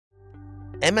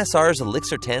MSR's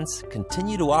Elixir tents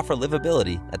continue to offer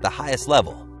livability at the highest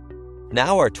level.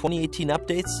 Now our 2018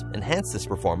 updates enhance this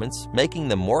performance, making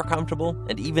them more comfortable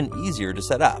and even easier to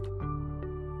set up.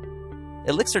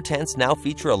 Elixir tents now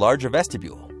feature a larger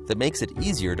vestibule that makes it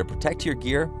easier to protect your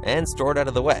gear and store it out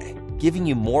of the way, giving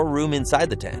you more room inside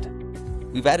the tent.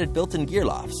 We've added built-in gear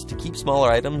lofts to keep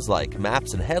smaller items like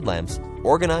maps and headlamps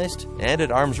organized and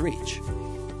at arm's reach.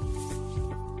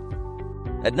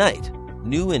 At night,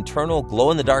 new internal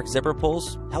glow-in-the-dark zipper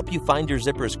pulls help you find your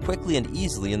zippers quickly and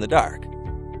easily in the dark.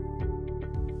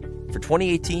 For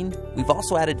 2018, we've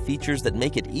also added features that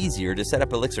make it easier to set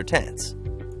up Elixir tents.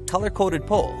 Color-coded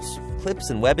pulls, clips,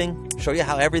 and webbing show you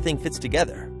how everything fits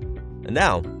together. And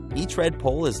now, each red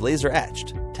pole is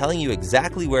laser-etched, telling you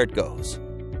exactly where it goes.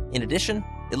 In addition,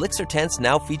 Elixir tents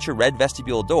now feature red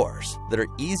vestibule doors that are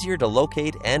easier to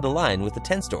locate and align with the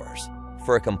tent stores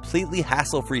for a completely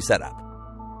hassle-free setup.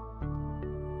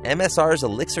 MSR's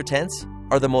Elixir tents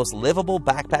are the most livable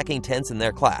backpacking tents in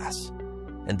their class,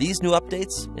 and these new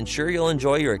updates ensure you'll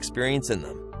enjoy your experience in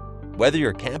them, whether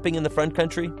you're camping in the front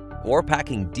country or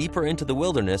packing deeper into the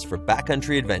wilderness for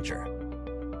backcountry adventure.